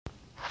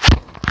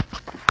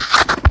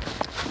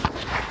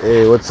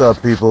Hey, what's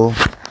up, people?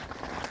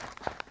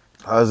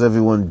 How's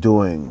everyone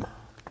doing?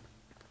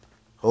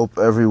 Hope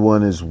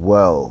everyone is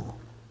well.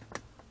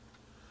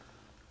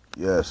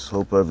 Yes,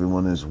 hope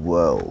everyone is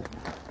well.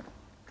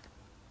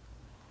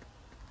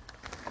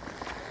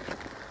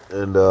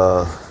 And,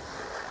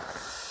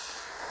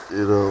 if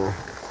you're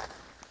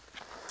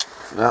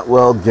not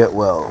well, get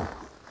well.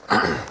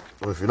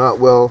 Or if you're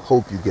not well,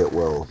 hope you get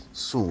well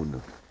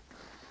soon.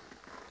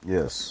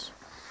 Yes.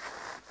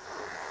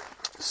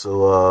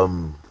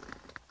 So,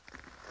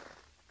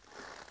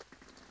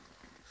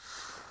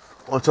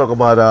 I want to talk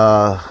about,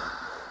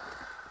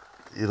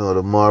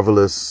 the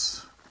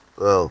marvelous,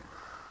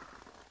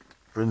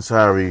 Prince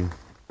Harry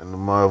and the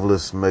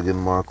marvelous Meghan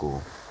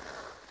Markle.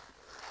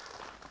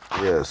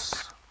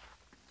 Yes.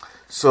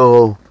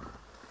 So,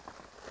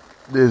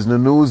 there's the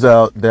news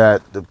out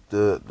that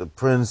the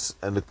prince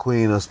and the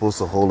queen are supposed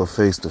to hold a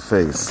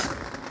face-to-face.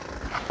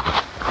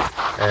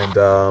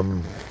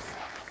 And,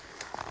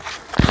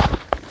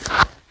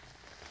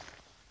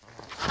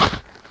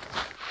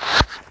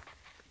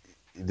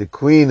 the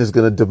queen is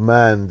going to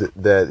demand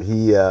that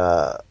he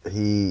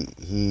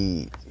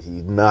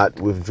not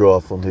withdraw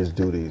from his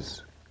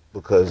duties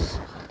because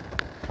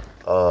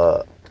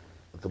the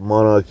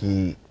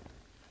monarchy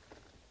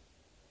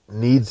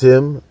needs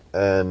him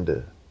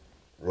and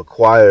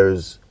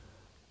requires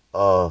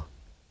a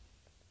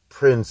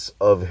prince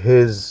of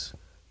his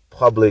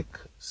public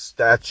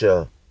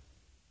stature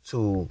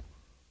to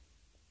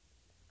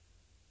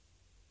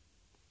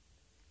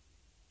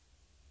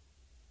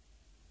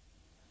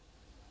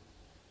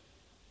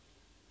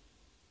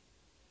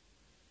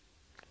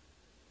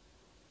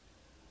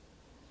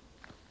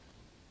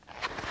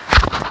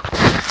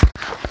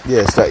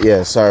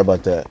sorry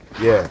about that.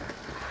 Yeah,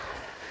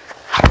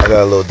 I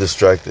got a little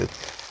distracted.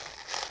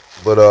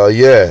 But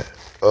the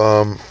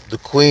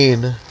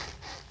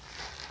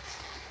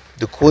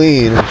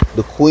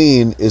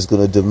queen is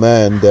gonna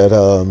demand that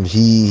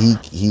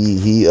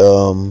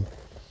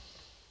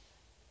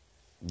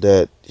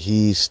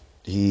he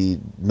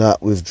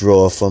not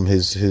withdraw from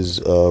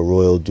his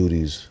royal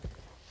duties.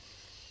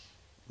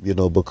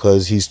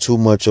 Because he's too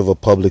much of a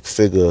public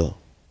figure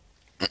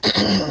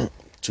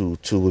to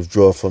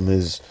withdraw from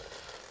his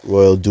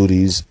royal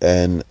duties,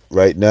 and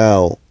right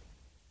now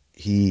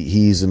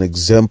he's an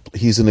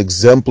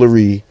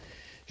exemplary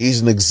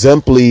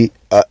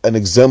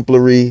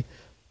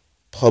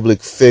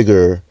public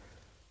figure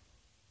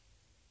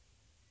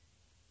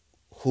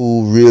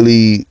who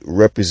really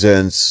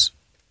represents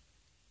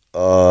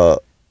the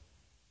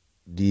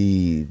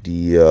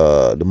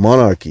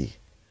monarchy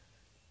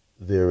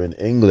there in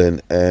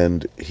England,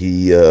 and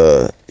he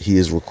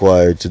is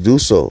required to do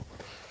so.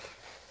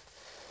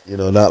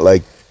 Not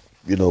like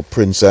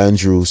Prince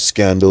Andrew,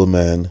 scandal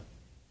man.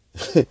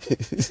 You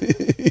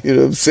know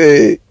what I'm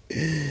saying?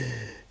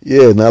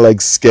 Yeah, not like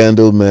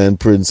scandal man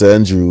Prince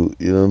Andrew.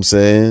 You know what I'm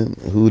saying?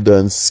 Who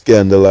done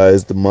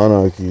scandalized the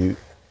monarchy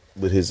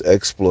with his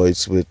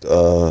exploits with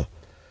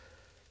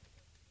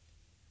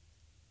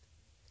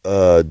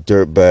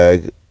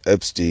dirtbag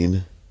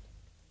Epstein.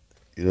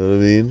 You know what I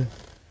mean?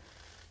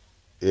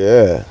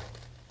 Yeah.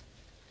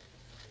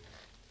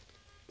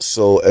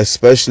 So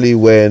especially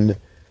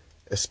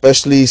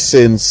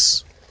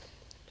since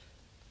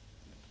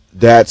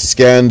that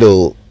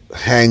scandal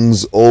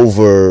hangs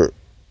over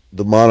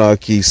the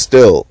monarchy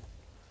still.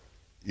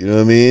 You know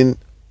what I mean?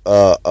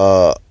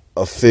 A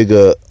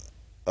figure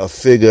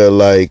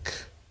like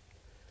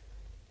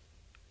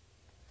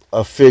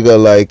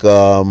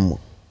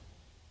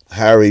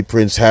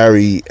Prince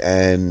Harry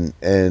and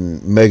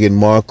Meghan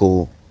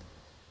Markle,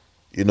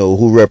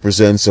 who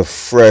represents a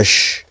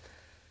fresh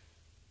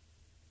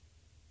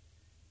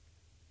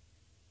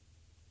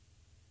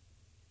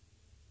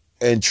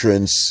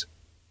entrance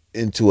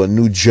into a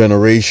new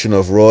generation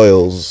of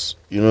royals,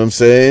 you know what I'm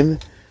saying?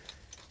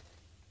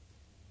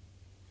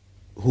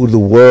 Who the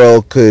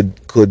world could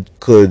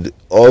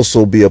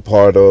also be a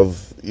part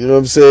of, you know what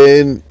I'm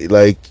saying?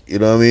 Like, you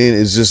know what I mean?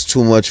 It's just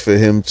too much for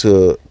him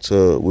to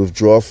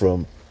withdraw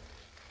from.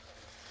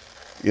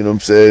 You know what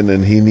I'm saying?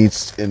 And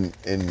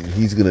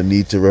he's gonna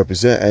need to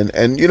represent.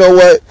 And you know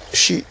what?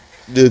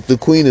 The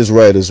queen is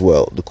right as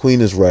well. The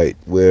queen is right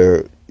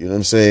where, you know what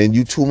I'm saying,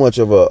 you too much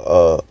of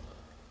a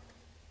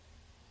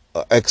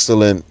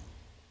excellent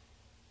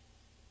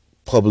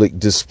public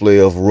display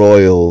of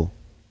royal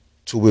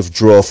to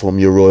withdraw from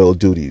your royal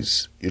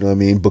duties. You know what I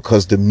mean?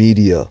 Because the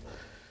media,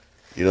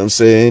 you know what I'm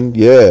saying?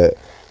 Yeah.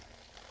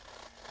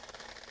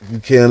 You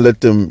can't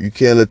let them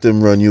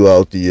run you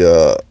out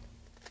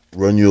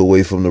run you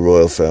away from the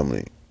royal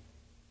family.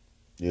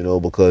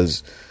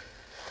 Because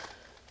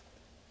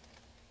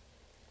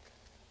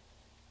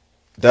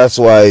that's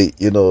why,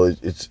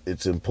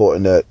 it's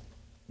important that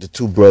the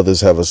two brothers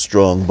have a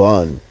strong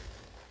bond.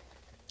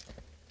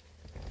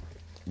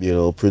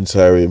 Prince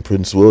Harry and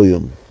Prince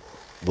William,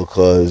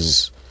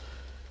 because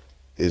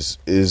is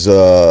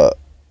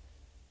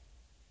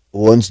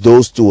once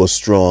those two are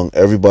strong,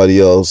 everybody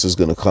else is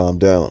gonna calm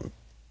down.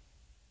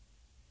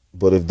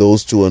 But if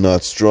those two are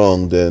not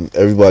strong, then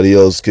everybody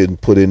else can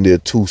put in their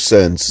 2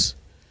 cents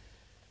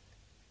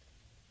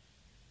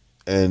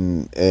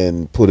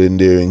and put in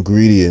their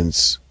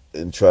ingredients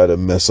and try to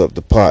mess up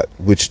the pot,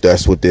 which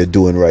that's what they're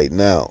doing right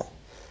now.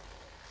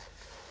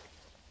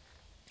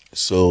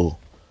 So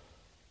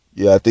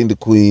yeah, I think the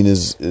queen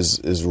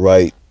is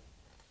right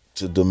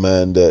to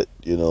demand that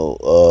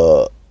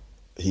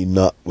he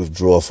not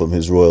withdraw from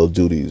his royal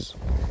duties.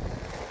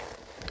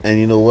 And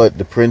you know what?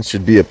 The prince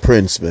should be a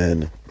prince,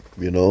 man.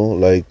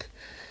 Like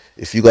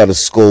if you got to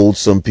scold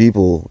some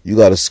people, you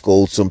got to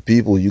scold some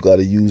people. You got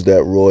to use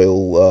that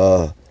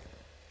royal.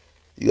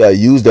 You got to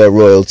use that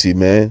royalty,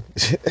 man.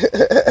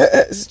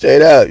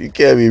 Straight out. You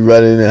can't be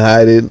running and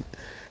hiding.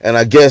 And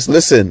I guess,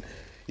 listen,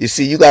 you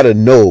see, you got to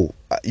know.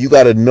 You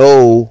got to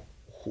know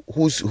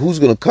who's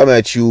gonna come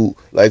at you.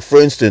 Like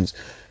for instance,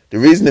 the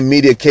reason the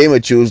media came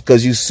at you is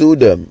because you sued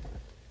them.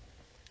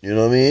 You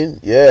know what I mean?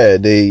 Yeah,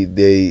 they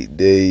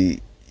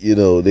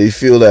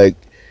feel like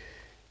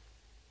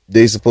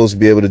they supposed to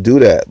be able to do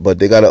that, but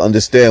they got to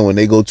understand when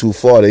they go too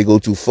far, they go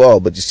too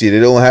far. But you see, they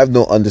don't have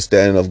no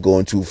understanding of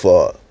going too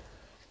far,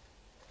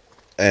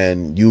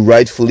 and you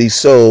rightfully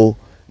so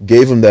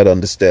gave them that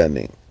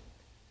understanding.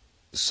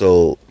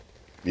 So,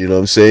 you know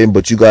what I'm saying?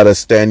 But you got to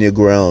stand your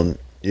ground.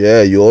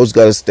 Yeah, you always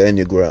got to stand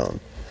your ground.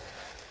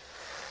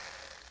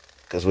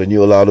 Because when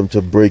you allow them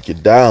to break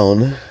it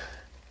down,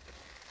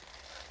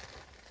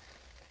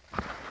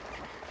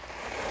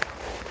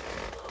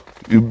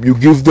 you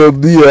give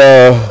them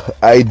the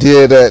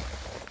idea that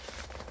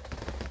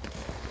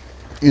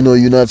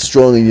you're not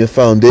strong in your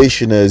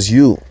foundation as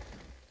you.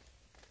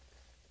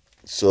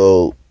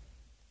 So,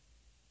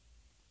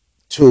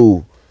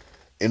 two,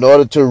 in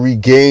order to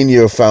regain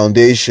your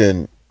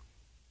foundation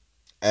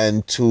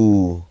and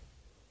to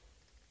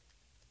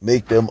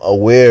make them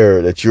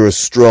aware that you're a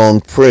strong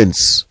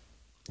prince,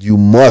 you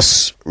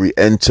must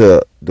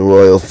re-enter the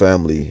royal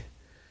family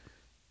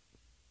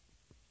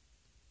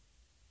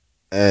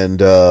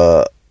and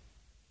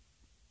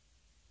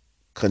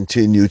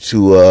continue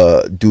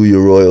to do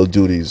your royal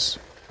duties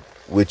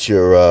with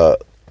your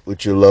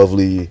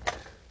lovely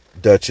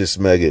Duchess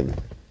Meghan,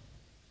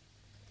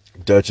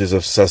 Duchess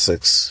of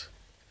Sussex.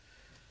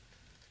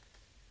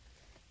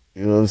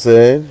 You know what I'm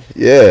saying?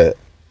 Yeah.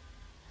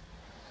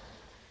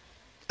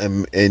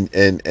 And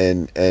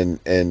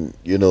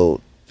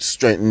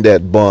strengthen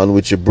that bond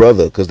with your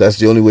brother, because that's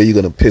the only way you're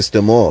gonna piss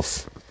them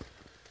off.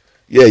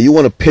 Yeah, you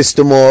want to piss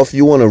them off.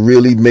 You want to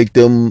really make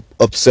them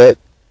upset.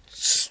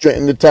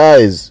 Strengthen the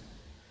ties.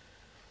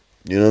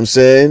 You know what I'm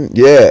saying?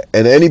 Yeah,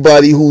 and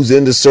anybody who's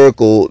in the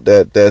circle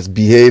that's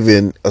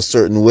behaving a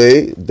certain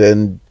way,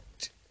 then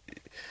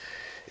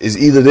is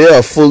either they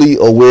are fully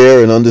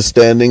aware and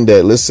understanding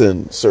that,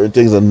 listen, certain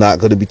things are not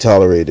going to be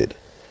tolerated.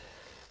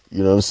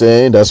 You know what I'm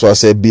saying? That's why I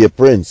said be a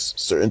prince.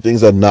 Certain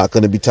things are not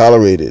going to be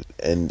tolerated,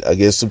 and I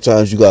guess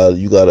sometimes you gotta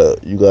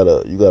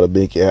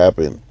make it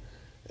happen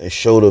and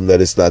show them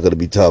that it's not going to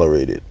be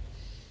tolerated.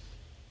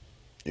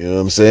 You know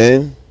what I'm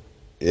saying?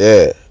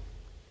 Yeah.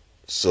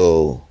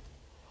 So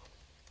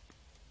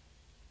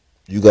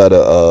you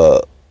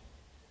gotta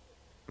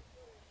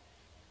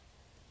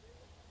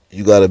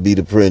you gotta be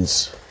the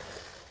prince,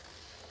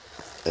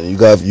 and you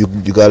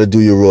gotta do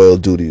your royal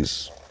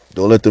duties.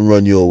 Don't let them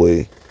run you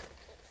away.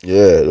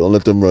 Yeah, don't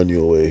let them run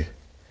you away,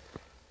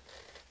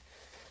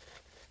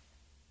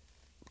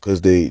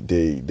 because they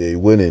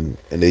winning,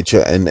 and they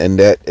try, and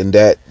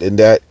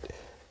that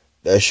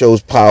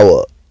shows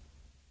power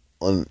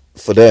on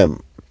for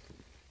them.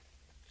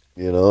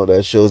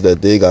 That shows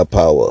that they got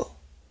power,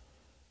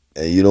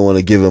 and you don't want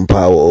to give them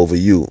power over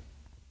you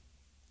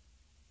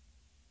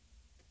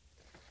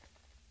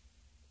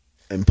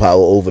and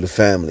power over the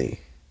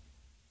family.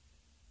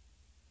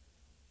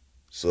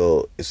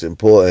 So it's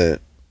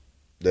important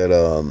that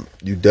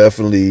you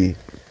definitely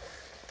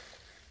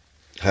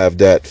have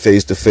that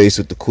face to face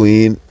with the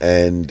queen,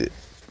 and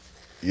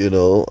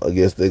I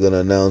guess they're gonna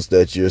announce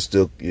that you're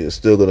still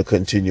gonna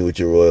continue with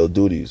your royal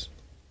duties,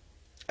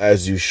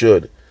 as you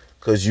should,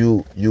 because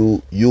you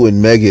and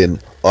Meghan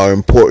are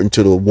important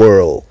to the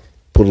world.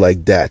 Put it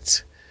like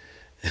that.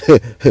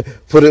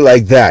 Put it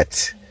like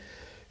that.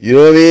 You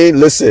know what I mean?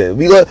 Listen,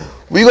 we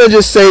gonna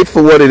just say it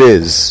for what it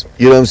is.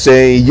 You know what I'm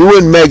saying? You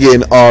and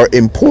Meghan are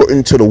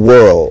important to the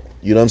world.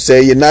 You know what I'm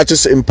saying? You're not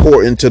just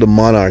important to the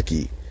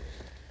monarchy.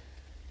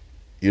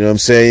 You know what I'm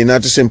saying? You're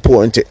not just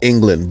important to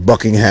England,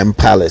 Buckingham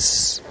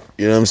Palace.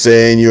 You know what I'm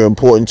saying? You're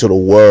important to the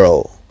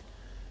world.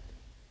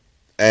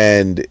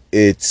 And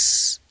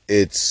it's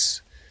a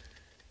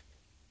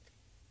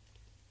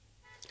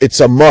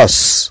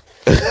must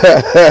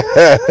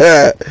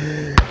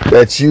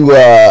that you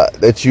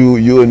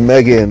and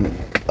Meghan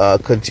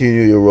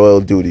continue your royal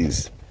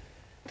duties.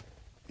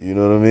 You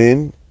know what I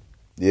mean?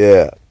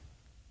 Yeah.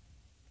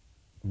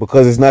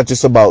 Because it's not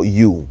just about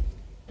you.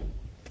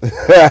 You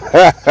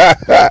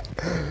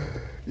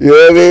know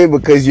what I mean?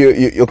 Because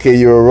you okay,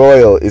 you're a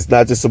royal. It's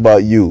not just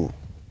about you.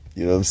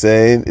 You know what I'm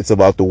saying? It's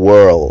about the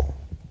world,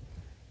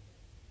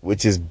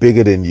 which is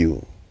bigger than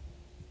you.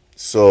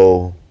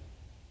 So,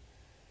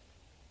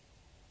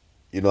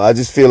 I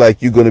just feel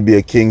like you're gonna be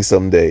a king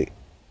someday.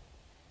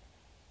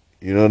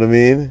 You know what I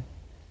mean?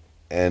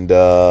 And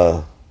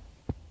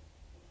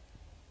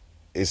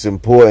it's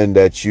important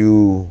that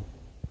you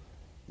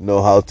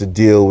know how to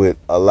deal with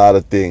a lot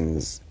of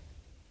things,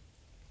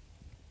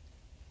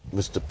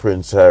 Mr.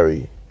 Prince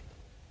Harry.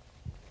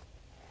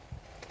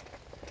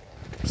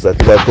 So I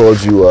think I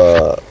called you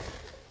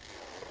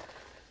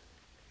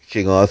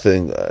King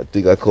Arthur. I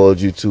think I called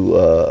you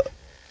to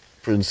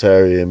Prince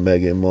Harry and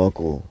Meghan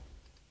Markle,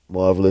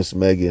 Marvelous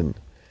Meghan,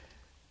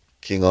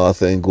 King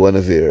Arthur and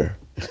Guinevere.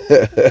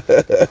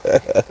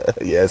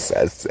 Yes,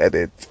 I said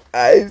it.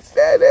 I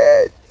said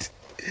it.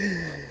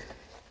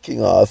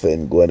 King Arthur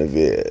and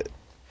Guinevere.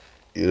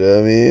 You know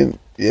what I mean?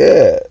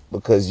 Yeah,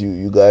 because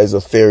you guys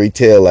are fairy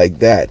tale like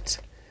that.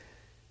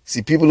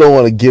 See, people don't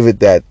want to give it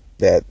that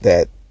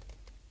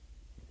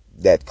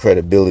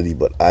credibility,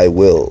 but I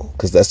will,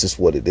 because that's just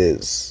what it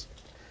is.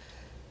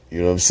 You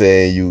know what I'm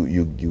saying?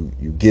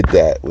 You get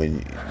that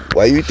when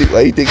why you think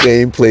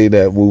they ain't playing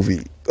that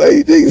movie? Why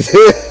you think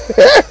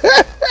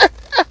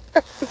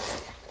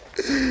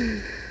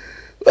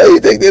why you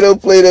think they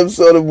don't play them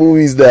sort of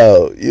movies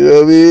now? You know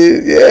what I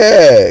mean?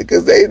 Yeah,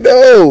 because they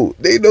know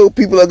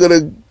people are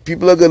gonna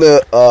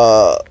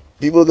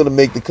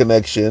make the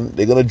connection.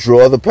 They're gonna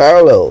draw the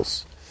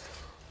parallels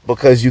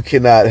because you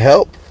cannot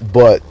help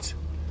but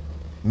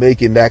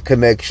making that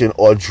connection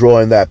or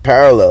drawing that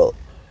parallel.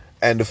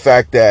 And the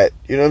fact that,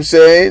 you know what I'm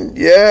saying?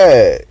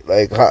 Yeah,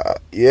 like,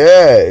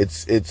 yeah,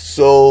 it's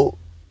so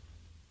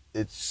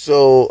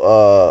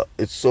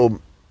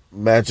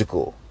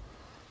magical.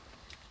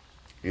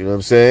 You know what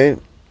I'm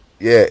saying?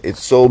 Yeah,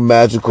 it's so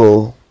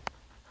magical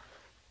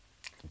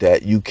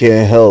that you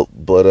can't help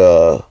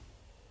but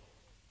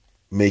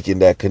making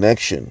that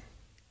connection.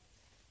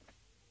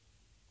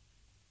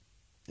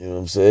 You know what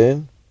I'm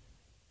saying?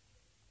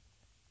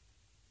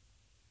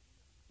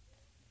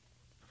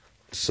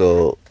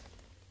 So,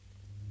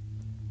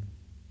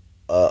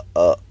 uh,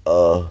 uh,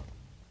 uh,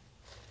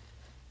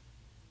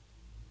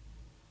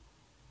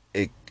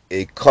 a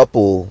a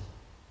couple,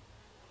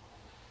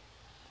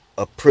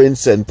 a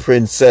prince and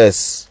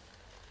princess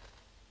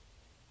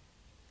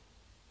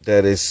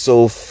that is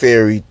so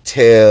fairy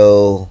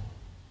tale,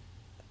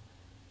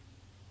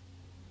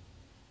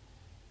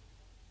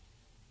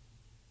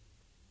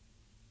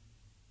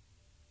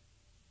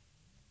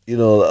 you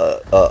know,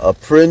 a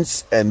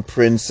prince and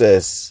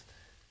princess,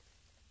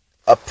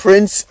 a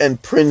prince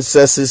and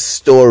princess's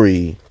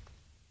story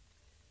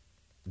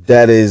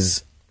that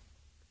is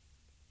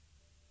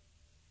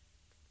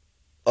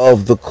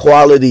of the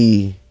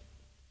quality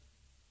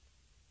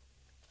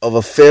of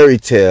a fairy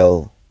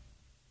tale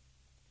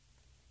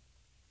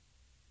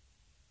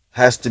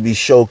has to be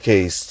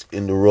showcased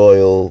in the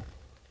royal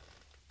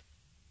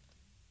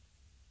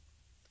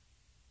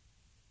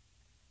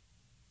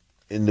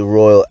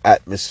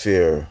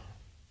atmosphere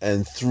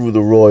and through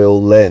the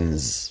royal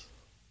lens.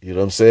 You know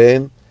what I'm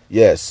saying?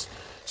 Yes.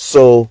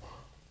 So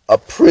a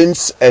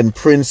prince and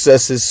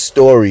princess's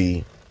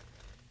story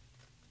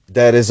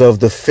that is of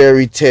the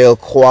fairy tale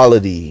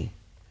quality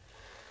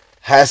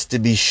has to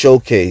be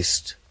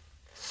showcased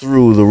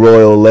through the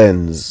royal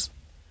lens.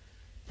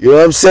 You know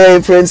what I'm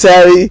saying, Prince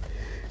Harry?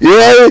 You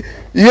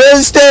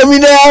understand me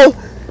now?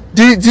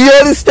 Do you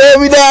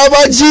understand me now,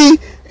 my G?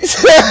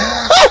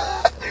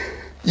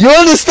 You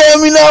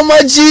understand me now,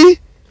 my G?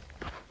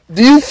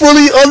 Do you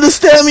fully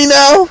understand me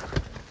now?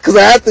 Cause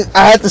I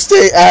had to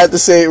say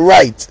it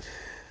right.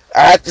 I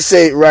had to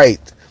say it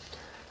right.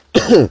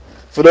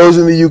 For those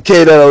in the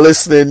UK that are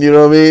listening, you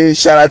know what I mean?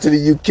 Shout out to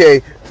the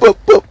UK. Boop,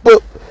 boop,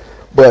 boop.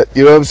 But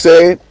you know what I'm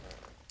saying?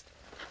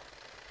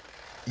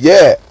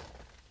 Yeah.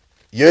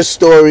 Your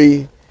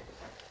story,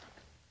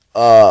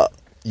 uh,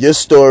 your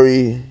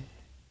story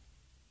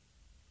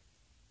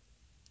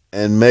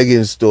and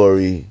Meghan's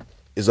story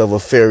is of a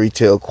fairy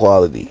tale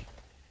quality.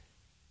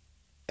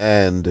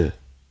 And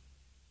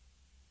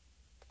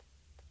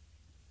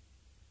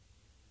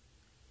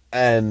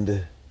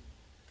and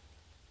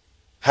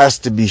has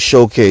to be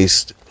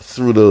showcased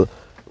through the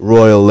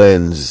royal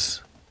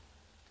lens.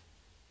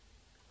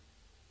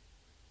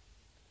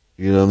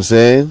 You know what I'm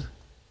saying?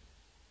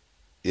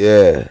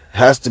 Yeah,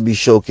 has to be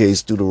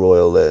showcased through the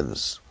royal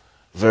lens.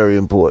 Very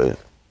important.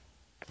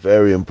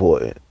 Very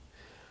important.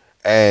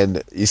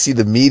 And you see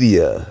the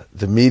media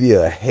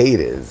are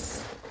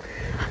haters.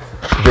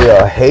 They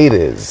are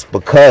haters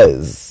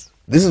because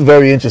this is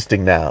very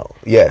interesting now.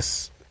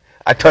 Yes.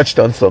 I touched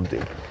on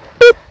something.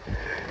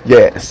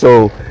 Yeah,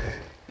 so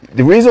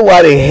the reason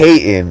why they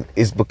hating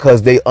is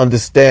because they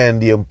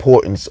understand the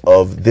importance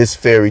of this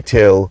fairy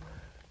tale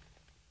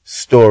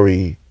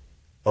story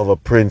of a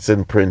prince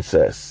and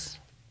princess.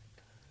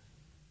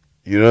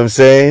 You know what I'm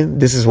saying?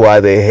 This is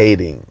why they're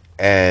hating.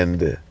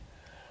 And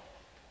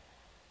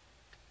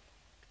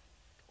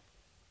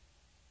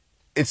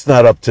it's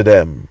not up to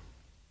them.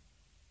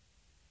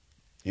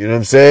 You know what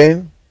I'm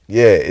saying?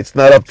 Yeah, it's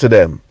not up to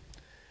them.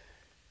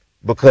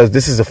 Because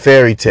this is a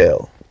fairy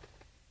tale.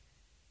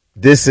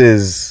 This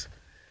is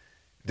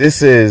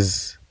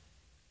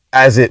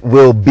as it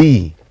will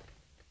be.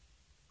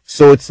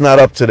 So it's not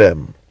up to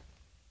them.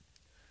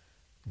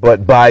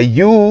 But by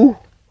you,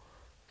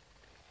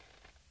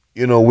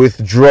 you know,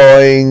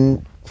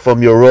 withdrawing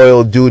from your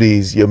royal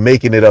duties, you're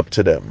making it up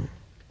to them.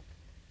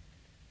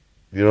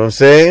 You know what I'm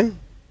saying?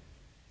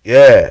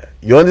 Yeah.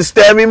 You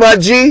understand me, my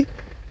G?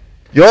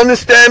 You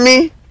understand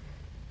me?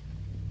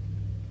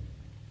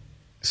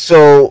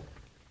 So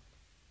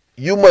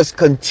you must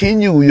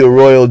continue your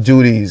royal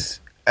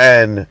duties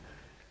and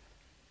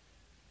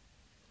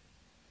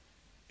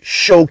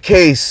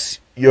showcase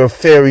your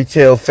fairy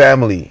tale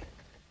family.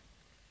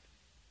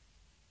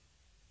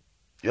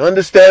 You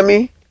understand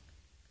me?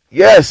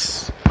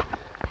 Yes.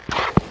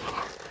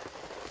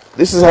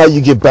 This is how you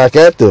get back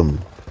at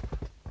them.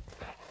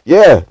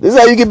 Yeah, this is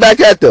how you get back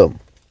at them.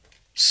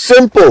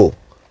 Simple.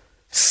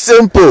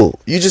 Simple.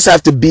 You just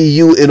have to be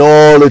you in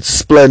all its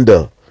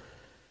splendor.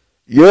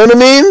 You know what I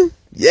mean?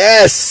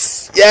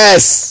 Yes.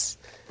 Yes.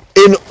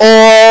 In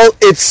all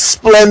its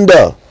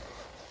splendor.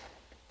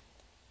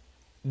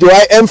 Do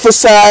I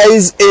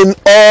emphasize in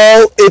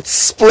all its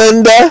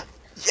splendor?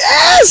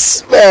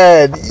 Yes,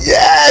 man.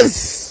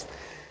 Yes.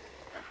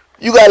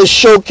 You got to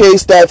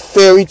showcase that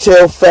fairy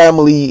tale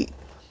family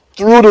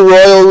through the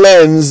royal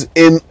lens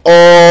in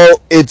all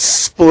its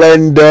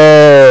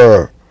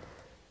splendor.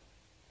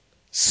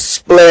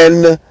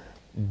 Splendor.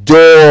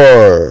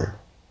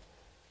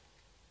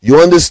 You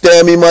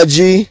understand me, my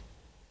G?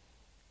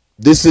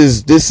 This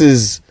is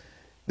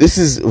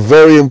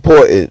very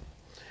important.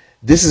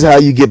 This is how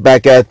you get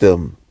back at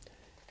them.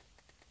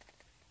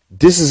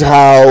 This is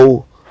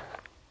how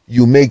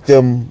you make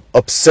them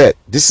upset.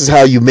 This is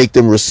how you make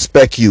them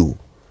respect you.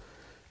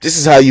 This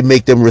is how you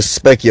make them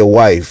respect your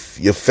wife,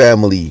 your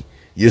family,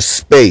 your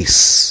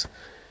space.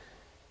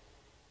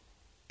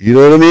 You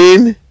know what I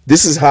mean?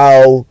 This is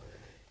how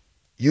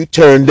you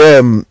turn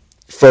them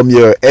from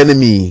your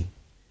enemy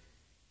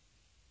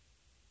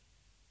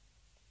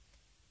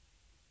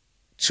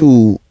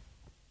to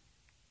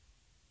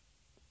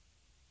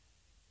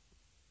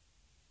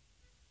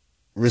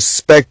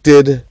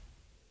respected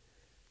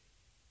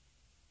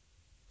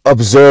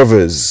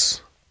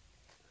observers.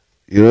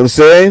 You know what I'm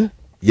saying?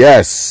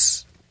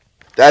 Yes.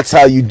 That's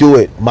how you do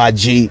it, my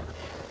G.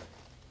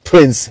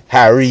 Prince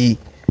Harry.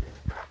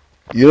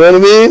 You know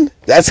what I mean?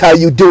 That's how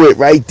you do it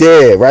right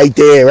there. Right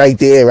there, right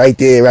there, right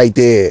there, right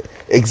there.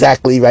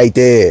 Exactly right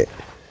there.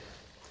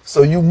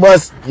 So you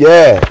must,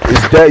 yeah,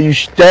 it's that you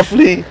should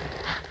definitely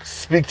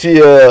speak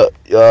to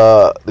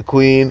the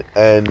queen,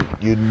 and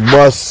you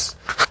must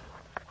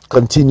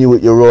continue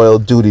with your royal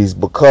duties,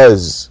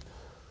 because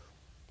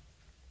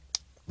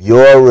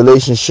your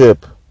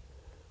relationship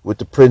with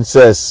the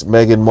Princess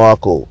Meghan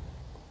Markle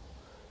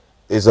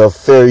is a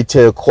fairy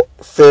tale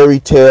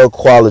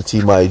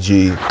quality, my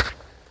G.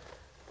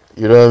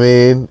 You know what I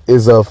mean?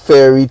 Is a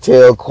fairy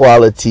tale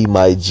quality,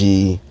 my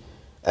G.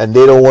 And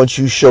they don't want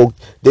you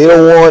they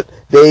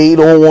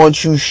don't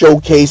want you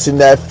showcasing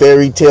that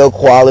fairy tale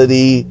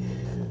quality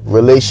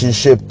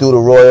relationship through the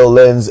royal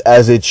lens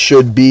as it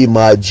should be,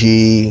 my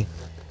G.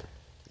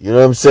 You know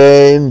what I'm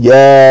saying?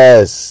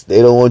 Yes.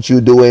 They don't want you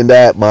doing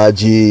that, my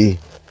G.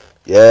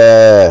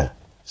 Yeah.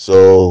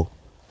 So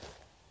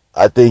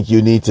I think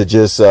you need to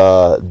just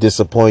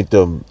disappoint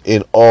them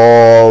in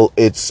all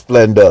its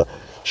splendor.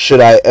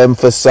 Should I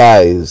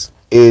emphasize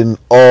in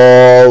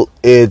all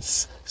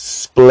its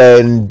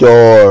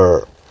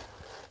splendor?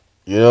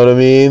 You know what I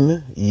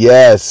mean?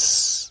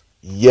 Yes.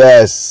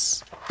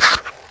 Yes.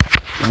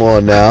 Come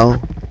on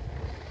now.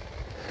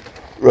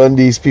 Run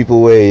these people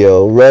away,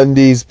 yo. Run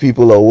these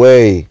people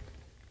away.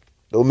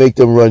 Don't make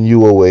them run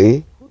you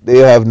away. They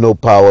have no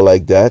power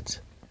like that.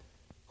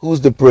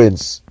 Who's the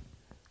prince?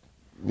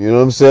 You know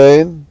what I'm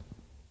saying?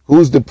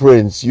 Who's the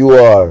prince? You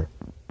are.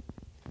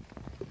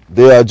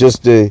 They are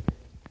just the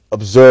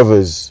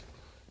observers.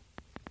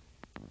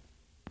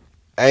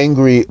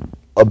 Angry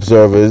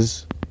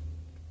observers.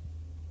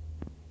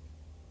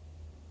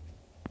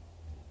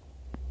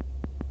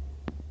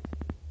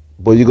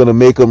 But you're going to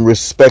make them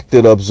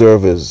respected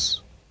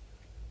observers.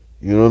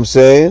 You know what I'm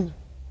saying?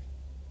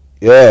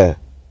 Yeah.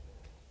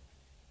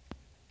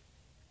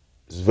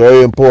 It's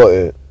very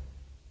important.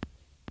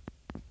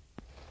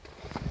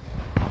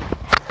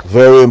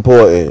 Very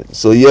important.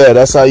 So yeah,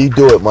 that's how you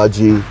do it, my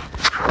G. You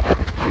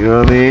know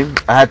what I mean?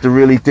 I had to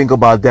really think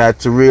about that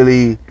to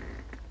really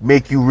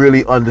make you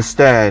really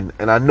understand.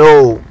 And I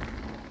know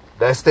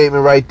that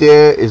statement right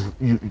there is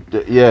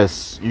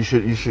yes, you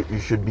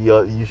should be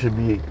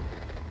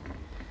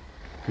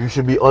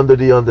under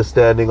the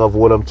understanding of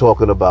what I'm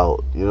talking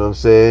about. You know what I'm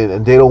saying?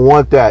 And they don't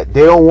want that.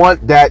 They don't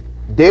want that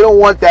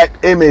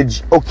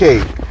image.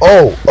 Okay.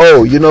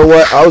 Oh, you know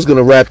what? I was going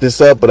to wrap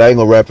this up, but I ain't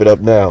going to wrap it up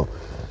now.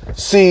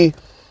 See,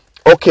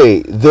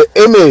 okay, the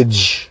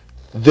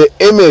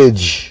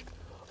image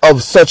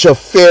of such a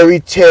fairy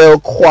tale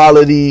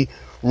quality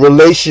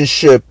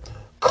relationship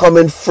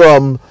coming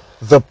from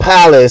the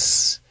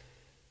palace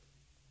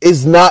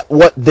is not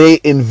what they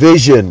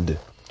envisioned.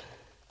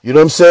 You know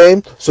what I'm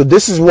saying? So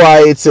this is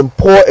why it's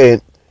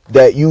important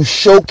that you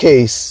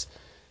showcase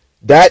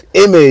that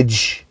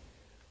image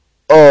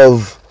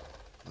of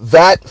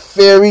that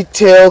fairy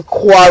tale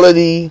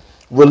quality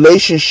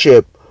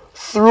relationship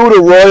through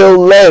the royal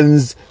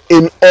lens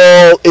in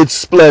all its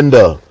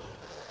splendor.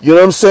 You know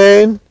what I'm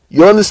saying?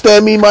 You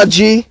understand me, my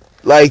G?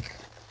 Like,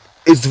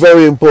 it's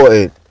very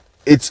important.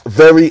 It's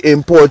very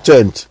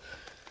important.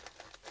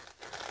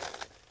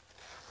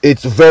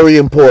 It's very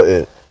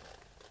important.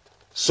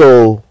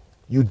 So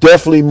you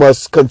definitely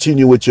must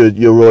continue with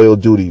your royal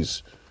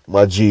duties,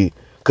 my G.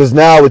 Because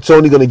now it's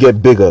only going to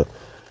get bigger.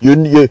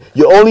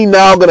 You're only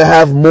now going to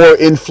have more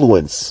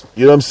influence.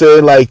 You know what I'm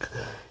saying? Like,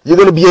 you're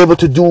going to be able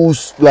to do,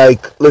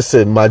 like,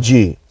 listen, my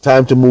G,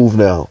 time to move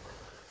now.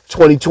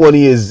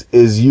 2020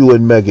 is you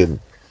and Meghan.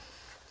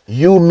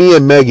 You, me,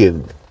 and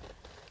Meghan.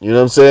 You know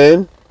what I'm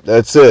saying?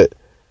 That's it.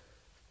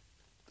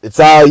 It's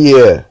our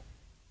year.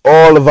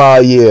 All of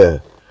our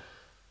year.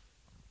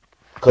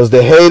 Because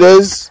the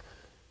haters,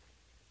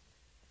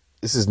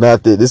 this is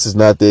not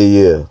their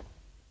year.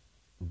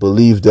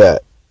 Believe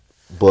that.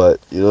 But,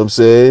 you know what I'm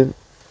saying?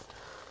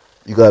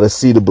 You got to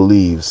see to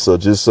believe. So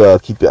just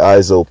keep your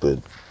eyes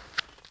open.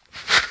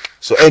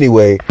 So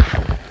anyway,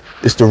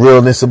 it's the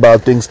Realness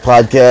About Things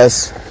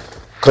podcast.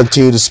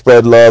 Continue to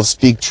spread love,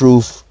 speak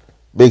truth,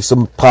 make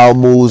some power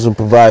moves, and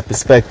provide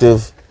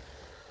perspective.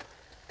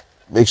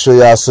 Make sure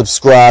y'all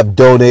subscribe,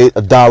 donate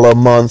 $1 a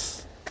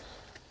month.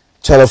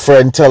 Tell a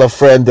friend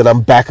that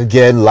I'm back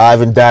again,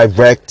 live and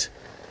direct.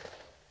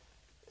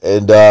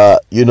 And,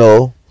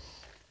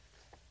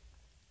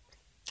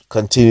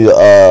 continue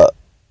to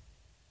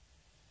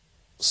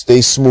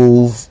stay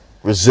smooth,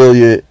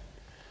 resilient,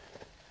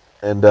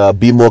 and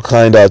be more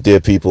kind out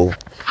there, people.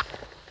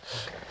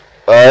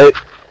 All right?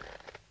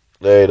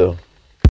 Later.